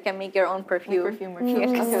places that you can make your own perfume. Perfume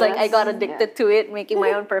workshop. It's like I got addicted to it, making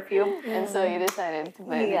my own perfume. And so you decided to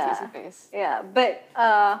put it in the TC face. Yeah, but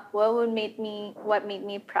what made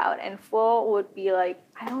me proud and full would be like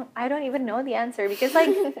I don't even know the answer because like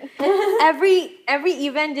every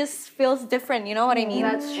event just feels different. You know what I mean?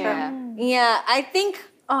 That's true. Yeah. Yeah, I think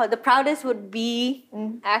the proudest would be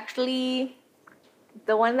actually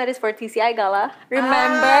the one that is for TCI Gala. Remember?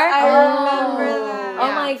 I remember that.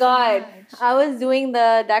 Oh my God, I was doing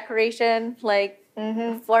the decoration like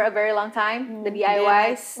for a very long time, the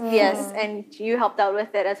DIYs. Yes, and you helped out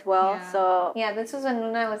with it as well. Yeah. So Yeah, this was when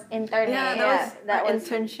Luna was interning. Yeah, that was- was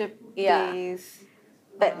internship yeah. days.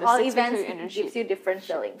 but The all 6-week events internship. gives you different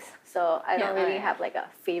feelings. So I don't Yeah. really Yeah. have like a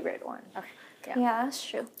favorite one. Yeah, that's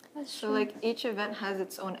true. So like each event has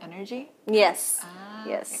its own energy. Yes. Ah,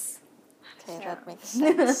 Yes. Okay, that makes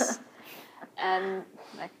sense. And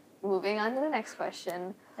like, moving on to the next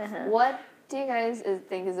question, what do you guys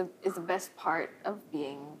think is the best part of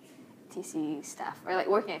being TC staff or like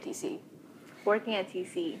working at TC? Working at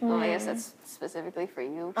TC. Well, I guess that's specifically for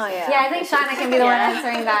you. Oh yeah. Yeah, I think Shana can be the one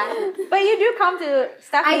answering that. But you do come to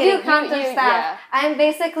staff I meeting. do come to you- staff. yeah. I'm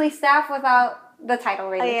basically staff without the title,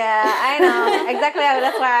 really. Yeah, I know. Exactly.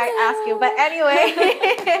 That's why I asked you. But anyway,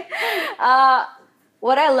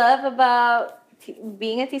 what I love about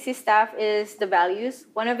being a TC staff is the values.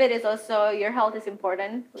 One of it is also your health is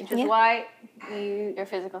important, which is why Your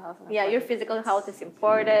physical health. is your important. physical health is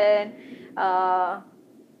important.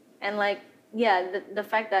 And like, the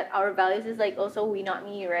fact that our values is like also we not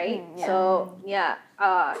me, right? yeah. So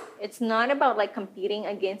it's not about like competing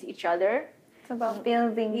against each other. It's about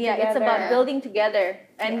building Yeah, together. it's about building together.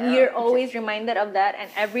 And you're always reminded of that. And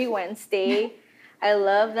every Wednesday, I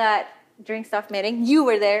love that during staff meeting, you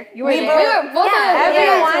were there. You were there. We were both Yeah, of them.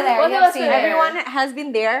 Everyone, there. both You of have us seen were it. there. everyone has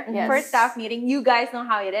been there Yes. for staff meeting. You guys know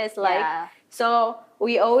how it is like. Yeah. So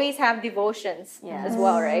we always have devotions as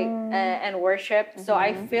well, right? And worship. So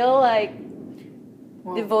I feel like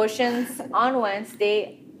devotions on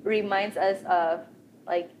Wednesday reminds us of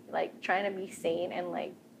like trying to be sane and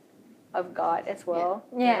like of God as well.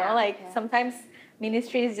 You Yeah. know, like sometimes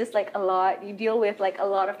ministry is just like a lot. You deal with like a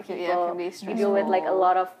lot of people. Yeah, it can be you deal with like a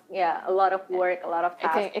lot of work, a lot of It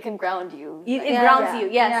tasks. can ground you. It grounds you,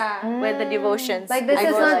 yes, Yeah. with the devotions. Like this I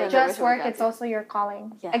is go not like just devotion work; workouts, it's also your calling.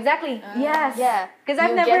 Yeah. Exactly. Yes. Yeah. Because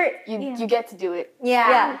I've never. You get to do it. Yeah, you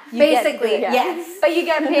get to do basically, it. yes. But you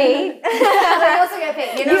get paid. But you also get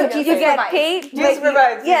paid. You know, you get paid. Jesus but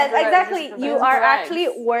provides, Yes, Jesus exactly. provides, You Jesus are provides. actually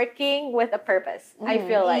working with a purpose. I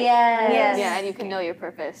feel like. Yes. Yeah, and you can know your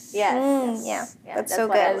purpose. Yes. Yeah. Yeah, That's so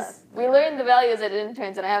what I good. love. We learned the values at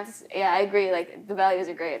interns, and I have to. I agree. Like the values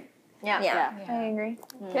are great. Yeah. Yeah, Yeah. I agree.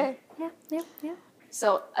 Okay. Yeah. So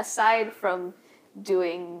aside from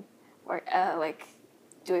doing work,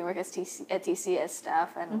 doing work as TCS staff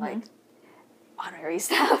and like honorary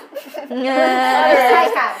staff.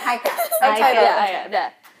 High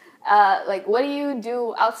cap. Like, what do you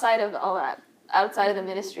do outside of all that? Outside of the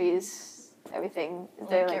ministries, everything. Is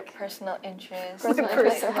there Like your like personal interests. personal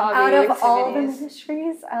interests or hobbies? Out of all the activities?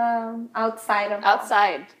 ministries, outside of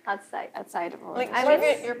Outside of all. Like the sort of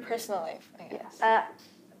ministries. your personal life, I guess. Yes.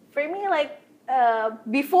 For me, like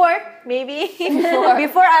before maybe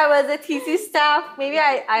before I was a TC staff, maybe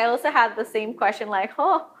I also had the same question like,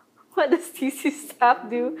 what does TC staff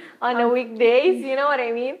do on the weekdays? You know what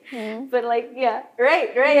I mean? But like, right.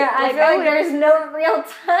 Yeah, I like, feel like there's no real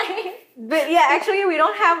time. But yeah, actually, we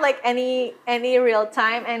don't have like any real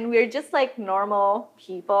time, and we're just like normal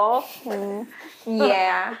people.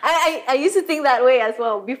 Yeah. I used to think that way as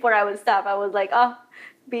well before I was staff. I was like, oh,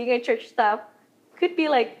 being a church staff could be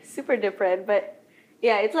like super different, but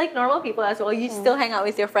yeah, it's like normal people as well. You still hang out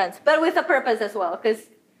with your friends, but with a purpose as well, because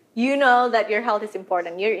you know that your health is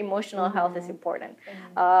important, your emotional health is important,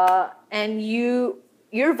 and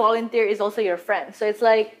your volunteer is also your friend. So it's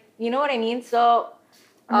like, you know what I mean? So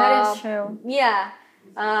That is true. yeah.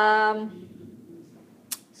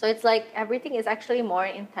 So it's like everything is actually more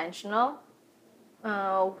intentional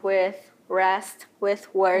with rest,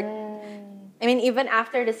 with work. I mean, even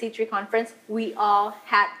after the C3 conference, we all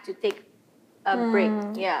had to take a break.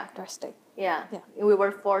 Yeah. Thursday. Yeah. We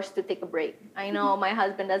were forced to take a break. I know my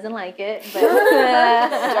husband doesn't like it, but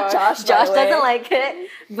Josh doesn't like it.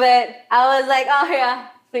 But I was like, oh yeah,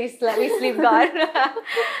 please let me sleep, God.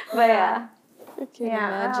 But yeah. I can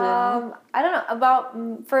Yeah. I don't know about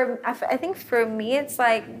I think for me it's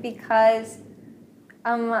like because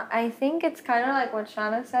I think it's kind of like what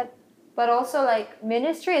Shana said, but also like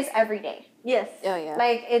ministry is every day. Yes. Oh yeah.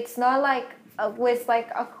 Like it's not like with like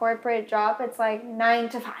a corporate job, it's like 9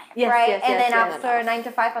 to 5, Yes, right? yes, and yes, then yes. after 9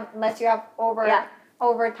 to 5, unless you have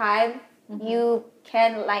overtime, you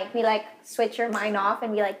can like be like switch your mind off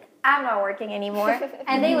and be like, I'm not working anymore.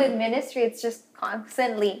 And then with ministry, it's just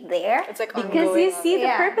constantly there. It's like Because ongoing. you see the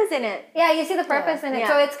Yeah. purpose in it. Yeah, you see the purpose in it. Yeah.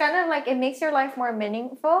 So it's kind of like it makes your life more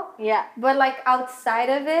meaningful. Yeah. But like outside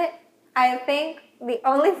of it, I think the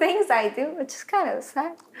only things I do, which is kind of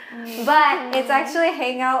sad, but it's actually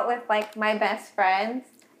hang out with like my best friends.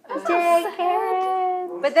 Jay,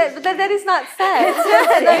 Karen. But that is not sad.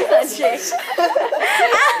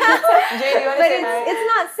 Jay, do you want to But say hi? it's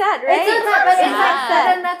not sad, right? It's not, but it's like, sad. but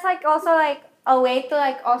then that's like also like a way to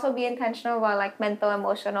like also be intentional about like mental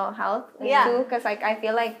emotional health Yeah. too, because like I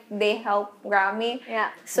feel like they help ground me, Yeah.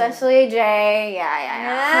 especially Jay.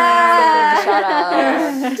 Yeah. Shout out.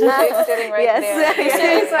 Jay's sitting right Yes. there.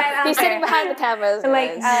 He's right out He's there. sitting behind the cameras.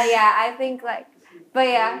 Like guys. yeah, I think like, but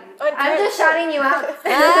yeah, I'm just shouting you out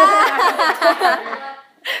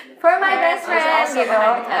for my best friend. You know,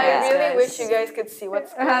 I really Yes. wish you guys could see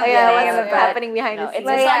what's going on. Yeah, yeah, what's yeah. happening behind No, the it's,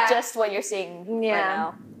 scenes. it's Yeah. not just what you're seeing right Yeah.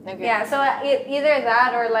 now. Okay. yeah. So either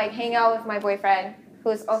that or like hang out with my boyfriend,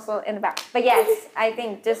 who's also in the back. But yes, I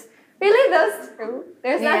think just really those two.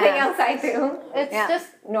 There's nothing Yeah. else I do. It's Yeah. just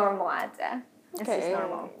normal, I'd say. It's just Okay.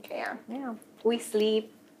 normal. Okay, yeah. Yeah. We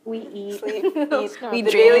sleep, we eat, Sleep, eat, we the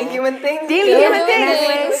drink. daily human things. Daily human things.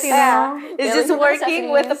 things, you Yeah. know? It's Daily just human working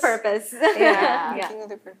with a necessities. purpose. Yeah. Yeah. Working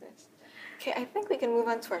with a purpose. Okay, I think we can move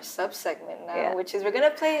on to our sub-segment now, Yeah. which is we're gonna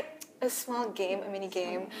play a small game, a mini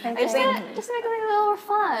game. I Just think, to make it a little more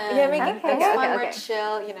fun. yeah, making Okay, things okay, fun, okay. more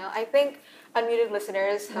chill. You know, I think unmuted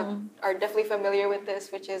listeners are definitely familiar with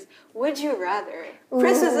this, which is Would You Rather.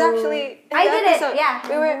 Chris was actually in I the did it, episode. yeah.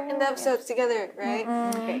 We were in the episodes together, right?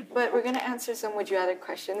 Okay. But we're gonna answer some Would You Rather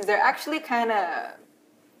questions. They're actually kind of,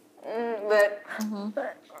 but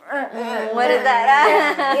What is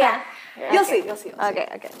that? Yeah. you'll see. You'll see. Okay,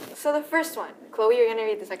 okay. So the first one, Chloe, you're gonna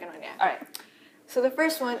read the second one, yeah. All right. So the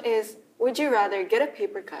first one is, would you rather get a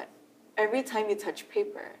paper cut every time you touch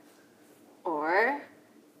paper, or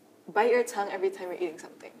bite your tongue every time you're eating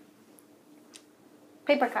something?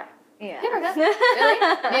 Paper cut. Yeah. Paper cut. Really?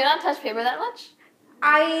 Do you not touch paper that much?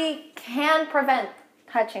 I can prevent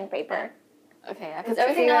touching paper. Okay, because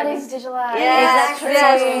everything nowadays is digitalized. Yes,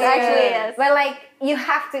 Exactly. yes. But like you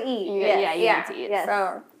have to eat. Yeah, you need to eat. Yes.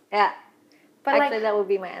 So Yeah. but Actually, like that would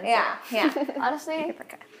be my answer. yeah. Honestly,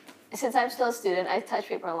 since I'm still a student, I touch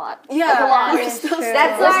paper a lot. Yeah, Like a lot. we're still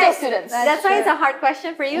That's We're why still students. That's why it's a hard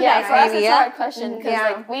question for you Yeah, guys. for us maybe, it's a hard question because Yeah.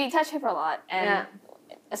 like we touch paper a lot and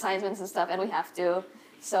assignments and stuff, and we have to.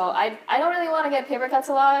 So I don't really want to get paper cuts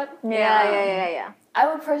a lot. Yeah. I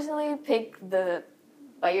would personally pick the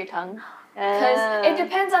bite your tongue because it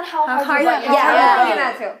depends on how hard hard you bite your yeah, tongue. yeah. I'm thinking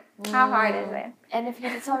that too. How hard is it? And if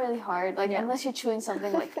it's not really hard, like unless you're chewing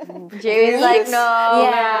something like Jerry's like, no.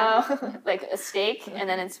 Yeah. like a steak, and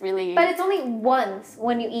then it's really But it's only once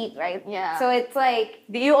when you eat, right? Yeah. So it's like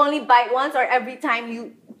Do you only bite once or every time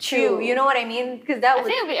you chew? You know what I mean? Because that I would.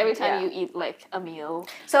 think it'd be every time you eat like a meal.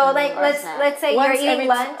 so like Or a snack. let's say Once you're every eating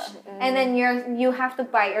lunch and then you have to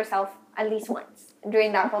bite yourself at least once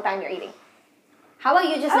during that whole time you're eating. How about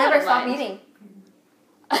you just I never wouldn't stop mind. eating?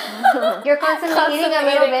 You're constantly eating a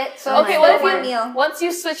little bit. So Okay, it's what still if one meal? once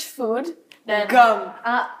you switch food, then Gum.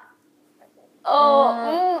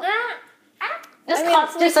 just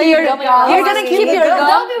constantly So keep you're gumming gonna around. keep your Gum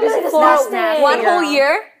gum be really for disgusting. one whole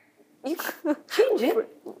year. Change it.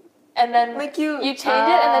 And then Like you. change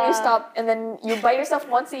it, and then you stop, and then you bite yourself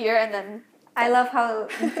once a year, and then I love how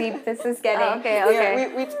deep this is getting. Okay.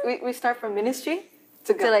 Yeah, we start from ministry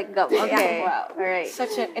to gum. To like gum. Okay. Wow. All right.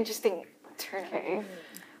 Such an interesting turn. okay.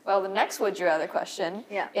 Well, the next would you rather question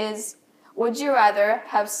Yeah. is: would you rather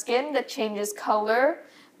have skin that changes color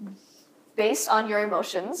based on your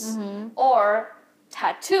emotions, or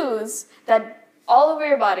tattoos that all over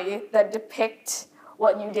your body that depict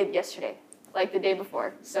what you did yesterday, like the day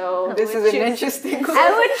before? So This is an interesting one. I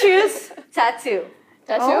would choose tattoo.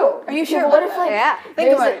 tattoo. Oh, Are you sure sure? What about if like Yeah.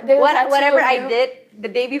 Think about it. Whatever I did the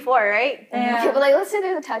day before, right? Okay, but like let's say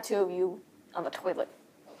there's a tattoo of you on the toilet.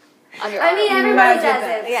 On your I mean, arm. everybody Imagine does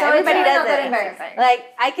that. it. Yeah, so everybody it's really does not that it. embarrassing. Like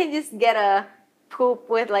I can just get a poop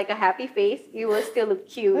with like a happy face. You will still look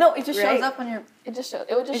cute. No, it just right? shows up on your. It just show.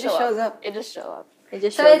 It would just It show just shows up. up. It just show up. It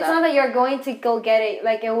just So shows it's up. not that you're going to go get it,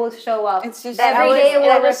 like it will show up. It's just That I every was- day it that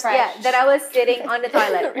will I was- refresh. Yeah, that I was sitting on the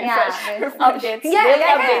toilet. Refresh. Yeah. Updates. Yeah, Daily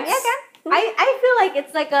yeah, updates. yeah, I feel like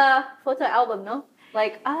it's like a photo album, no?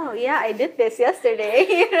 Like, oh yeah, I did this yesterday.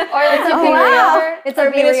 You know? Or like It's a you be remember- real. It's a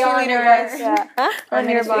Our be ministry real on leader your was- Yeah. on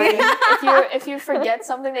your body. if you forget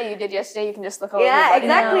something that you did yesterday, you can just look over. Yeah, your body and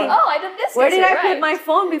exactly. go, oh, I did this. Where did I yesterday, put my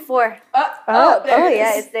phone before? there it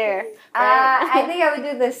yeah, is. it's there. I think I would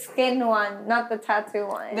do the skin one, not the tattoo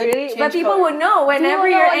one. The- Really? change But people color. would know whenever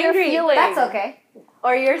People know you're what you're angry. feeling. That's okay.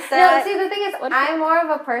 Or you're No, sad. see the thing is, What if I'm more of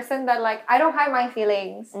a person that like I don't hide my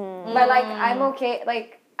feelings, but like I'm okay.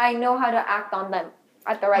 Like I know how to act on them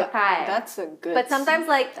at the right time. That's a good. But sometimes,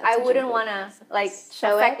 like, I such a wouldn't good want to, like,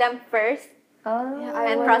 Show affect it? them first Oh. Yeah, I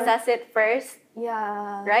and would- process it first,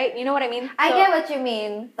 Yeah. right? You know what I mean? I So, get what you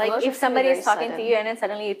mean. like, Emotions if can somebody be is very talking to sudden. you and then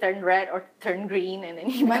suddenly you turn red or turn green and then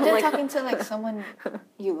you Imagine become like, talking to like someone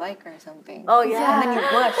you like or something. oh, yeah. And then you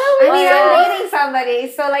blush. I mean, yeah. I'm dating somebody,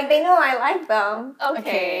 so like they know I like them.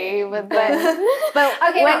 Okay, but then But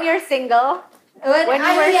Okay, when no. you're single, When When you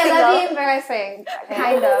I were mean, yeah, that'd single. be embarrassing,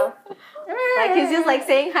 kind of. like, he's just, like,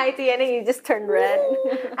 saying hi to you and then you just turn red.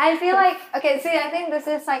 I feel like okay. See, I think this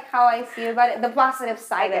is like how I see about it. The positive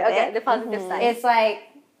side of Okay, it. the positive side. It's like,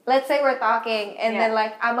 let's say we're talking and then Yeah.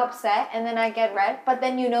 like I'm upset and then I get red, but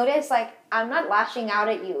then you notice like I'm not lashing out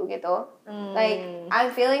at you, gitu. Like I'm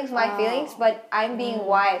feeling my feelings, but I'm being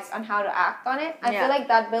wise on how to act on it. I Yeah. feel like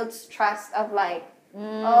that builds trust of like,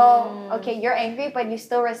 oh, okay, you're angry, but you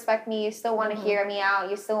still respect me. You still want to hear me out.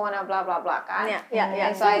 You still want to blah blah blah. Kan? Yeah.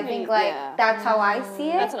 And so I think like Yeah. that's how I see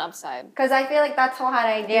it. that's an upside. Because I feel like that's how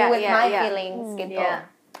I do Yeah, with yeah, my yeah. feelings, gitu. Yeah.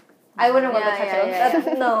 I wouldn't want Yeah, to touch yeah, it. yeah,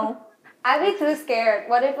 That's- No. I'd be too scared.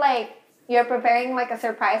 What if like you're preparing like a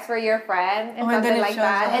surprise for your friend and Oh, and then something it like shows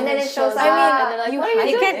that, up. and then it shows up. I mean, and they're like, you what are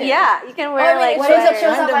you You doing? can, yeah, you can wear, I mean, like, what if it sweaters.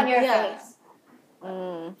 shows up on Random- your yeah. face?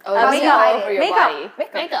 Oh, makeup. makeup all over your Makeup. body.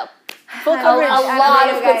 Makeup. Full A coverage. lot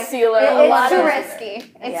know, of guys. concealer. a It's lot too of risky.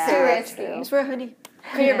 It's Yeah, too that's risky. Just wear a hoodie.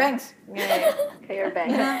 Cut your bangs. Okay, you're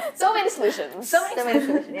back. so many solutions. So many So many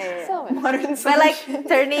solutions. Yeah, yeah. So many. modern But like solutions.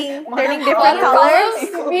 turning different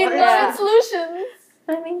colors. colors. Mean Yeah. modern solutions.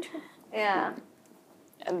 I mean, Yeah.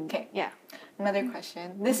 Okay. Yeah. Another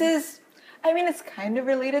question. This is, I mean, it's kind of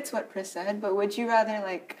related to what Chris said, but would you rather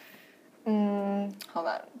like, hold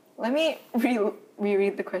on. Let me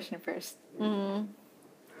reread the question first. Mm-hmm.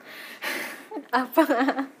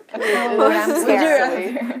 Would you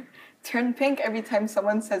rather turn pink every time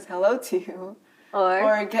someone says hello to you,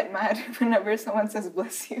 or get mad whenever someone says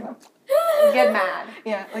bless you? get mad.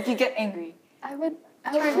 Yeah, like you get angry. I would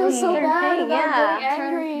I would feel so Turn bad pink, about yeah. getting Turn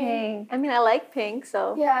angry. pink. I mean, I like pink,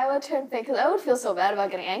 so. Yeah, I would turn pink because I would feel so bad about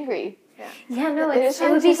getting angry. Yeah, no, They're it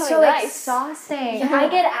trying would to be do so something nice. exhausting. Yeah. I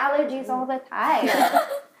get allergies all the time. Yeah.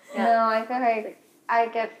 No, I feel like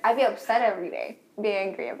I'd be upset every day, be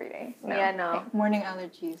angry every day. No. Yeah, no. Morning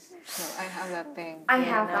allergies. No, I have that thing. I Yeah,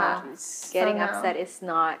 have no. that. Getting no. upset is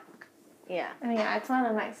not. Yeah. I mean, yeah, it's not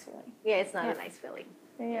a nice feeling. Yeah, it's not a nice feeling.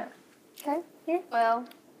 Yeah. Okay. Well,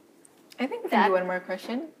 I think we can do one more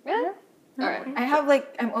question. really? All right. I have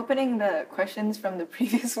I'm opening the questions from the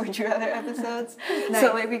previous Would You Rather episodes,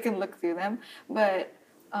 so we can look through them. But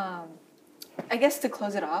I guess to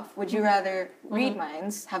close it off, would you rather read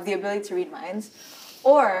minds, have the ability to read minds,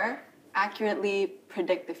 or accurately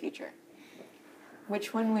predict the future?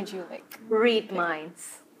 Which one would you like? Read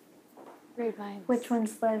minds. Read minds. Which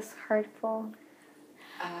one's less hurtful?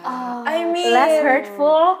 I mean, Less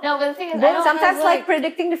hurtful. No, but the thing is, I But don't sometimes have, like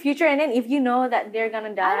predicting the future, and then if you know that they're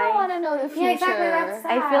gonna die, I don't want to know the future. Yeah, exactly. That's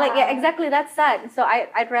sad. I feel like exactly that's sad. So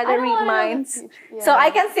I'd rather I don't read wanna know the minds. future. So Yeah.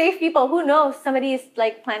 I can save people. Who knows? Somebody is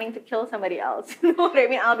like planning to kill somebody else. You know what I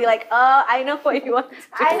mean? I'll be like, I know what you want to do.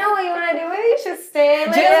 I know what you want to do. Maybe you should stay.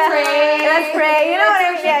 Let's Yeah. pray. Let's pray. You know what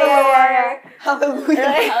I mean? Yeah. hallelujah.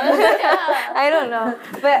 Yeah. I don't know,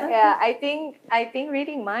 but yeah, I think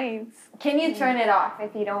reading minds. Can you turn it off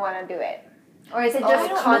if you don't want to do it? Or is it I just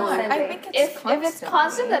don't know. constant? I think it's If it's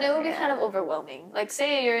constant, then it would be Yeah. kind of overwhelming. Like,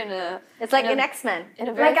 say you're in a It's like in in a- X-Men. in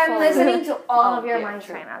a very Like I'm full- listening to all of your yeah, minds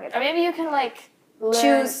true. right now. Or maybe you can like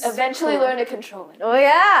Choose- eventually cool. learn to control it. Oh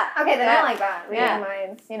yeah. Okay, then Yeah. I like that. Reading Yeah.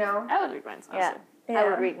 minds, you know? I would read minds. Yeah. Also. I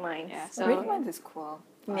would read minds. Yeah. So, Reading minds is cool.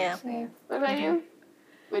 Yeah. honestly. what about you?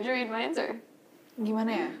 Would you read minds or?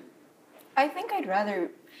 Gimana ya? I think I'd rather,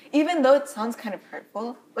 even though it sounds kind of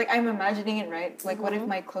hurtful, like I'm imagining it, right? Like, what if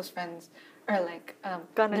my close friends are like,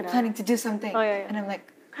 Gonna they're die. planning to do something, Oh, yeah. and I'm like,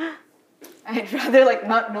 I'd rather like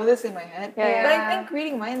not know this in my head. Yeah. But I think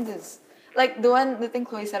reading minds is like the thing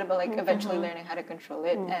Chloe said about like eventually learning how to control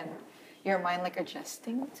it and your mind like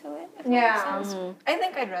adjusting to it. if that Yeah. makes sense. I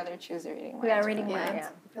think I'd rather choose the reading minds. Yeah, reading one. minds.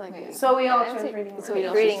 I feel like Yeah. So we all I would chose say- reading minds. so we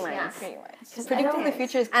all Reading choose- minds. Reading minds. I Predicting don't- the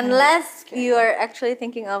future is kind of Unless scary. you are actually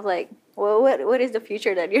thinking of like, well, what is the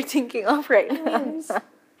future that you're thinking of right now?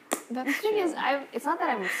 That's The thing is, true. it's not that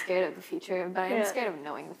I'm scared of the future, but I'm Yeah. scared of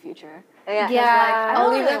knowing the future. Yeah. Like, I I'll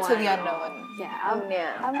don't leave really that to the wanna know. unknown.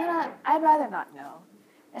 Yeah, I'd rather not know,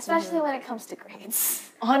 especially when it comes to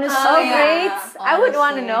grades. Honestly, Oh, yeah. grades. I would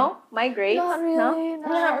want to Honestly. know my grades. Not really. No?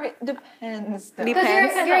 No. Depends. Though.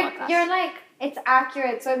 Depends. Because Depends. you're like, it's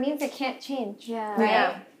accurate, so it means it can't change. Yeah. Right?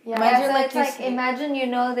 Yeah. Yeah. Imagine, so like, it's you like, see- imagine you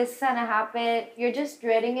know this is gonna happen. You're just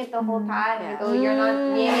dreading it the whole time. Yeah. You're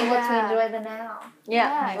not being able to Yeah. enjoy the now.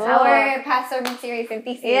 Yeah. Yeah, Oh. Our past sermon series in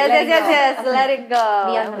TC. Yes, Let it go. yes. Let it go.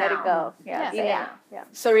 Beyond Let now. it go. Yeah. Yeah. be So, yeah. now. Yeah.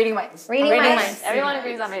 So reading minds. Reading Reading minds. minds. Everyone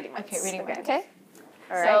agrees on reading minds. Okay, reading minds. Okay.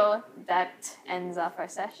 All right. So that ends off our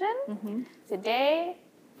session. Today,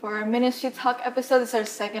 For our Ministry Talk episode, this is our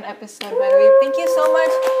second episode, by the way. Thank you so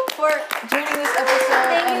much for joining this episode.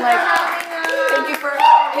 Thank you for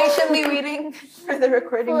patiently waiting for the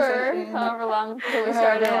recording for session. however long till we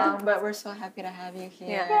However started. long, but we're so happy to have you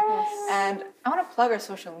here. Yeah. And I want to plug our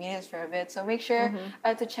social medias for a bit, so make sure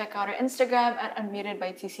to check out our Instagram at Unmuted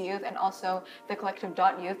by TC Youth and also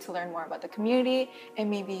thecollective.youth to learn more about the community and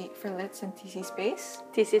maybe for LITS and TC Space.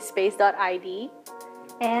 tcspace.id.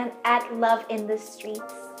 And at Love in the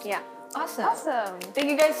Streets. Yeah. Awesome. Awesome. Thank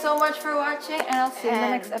you guys so much for watching, and I'll see you in the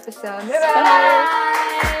And- next episode. Bye.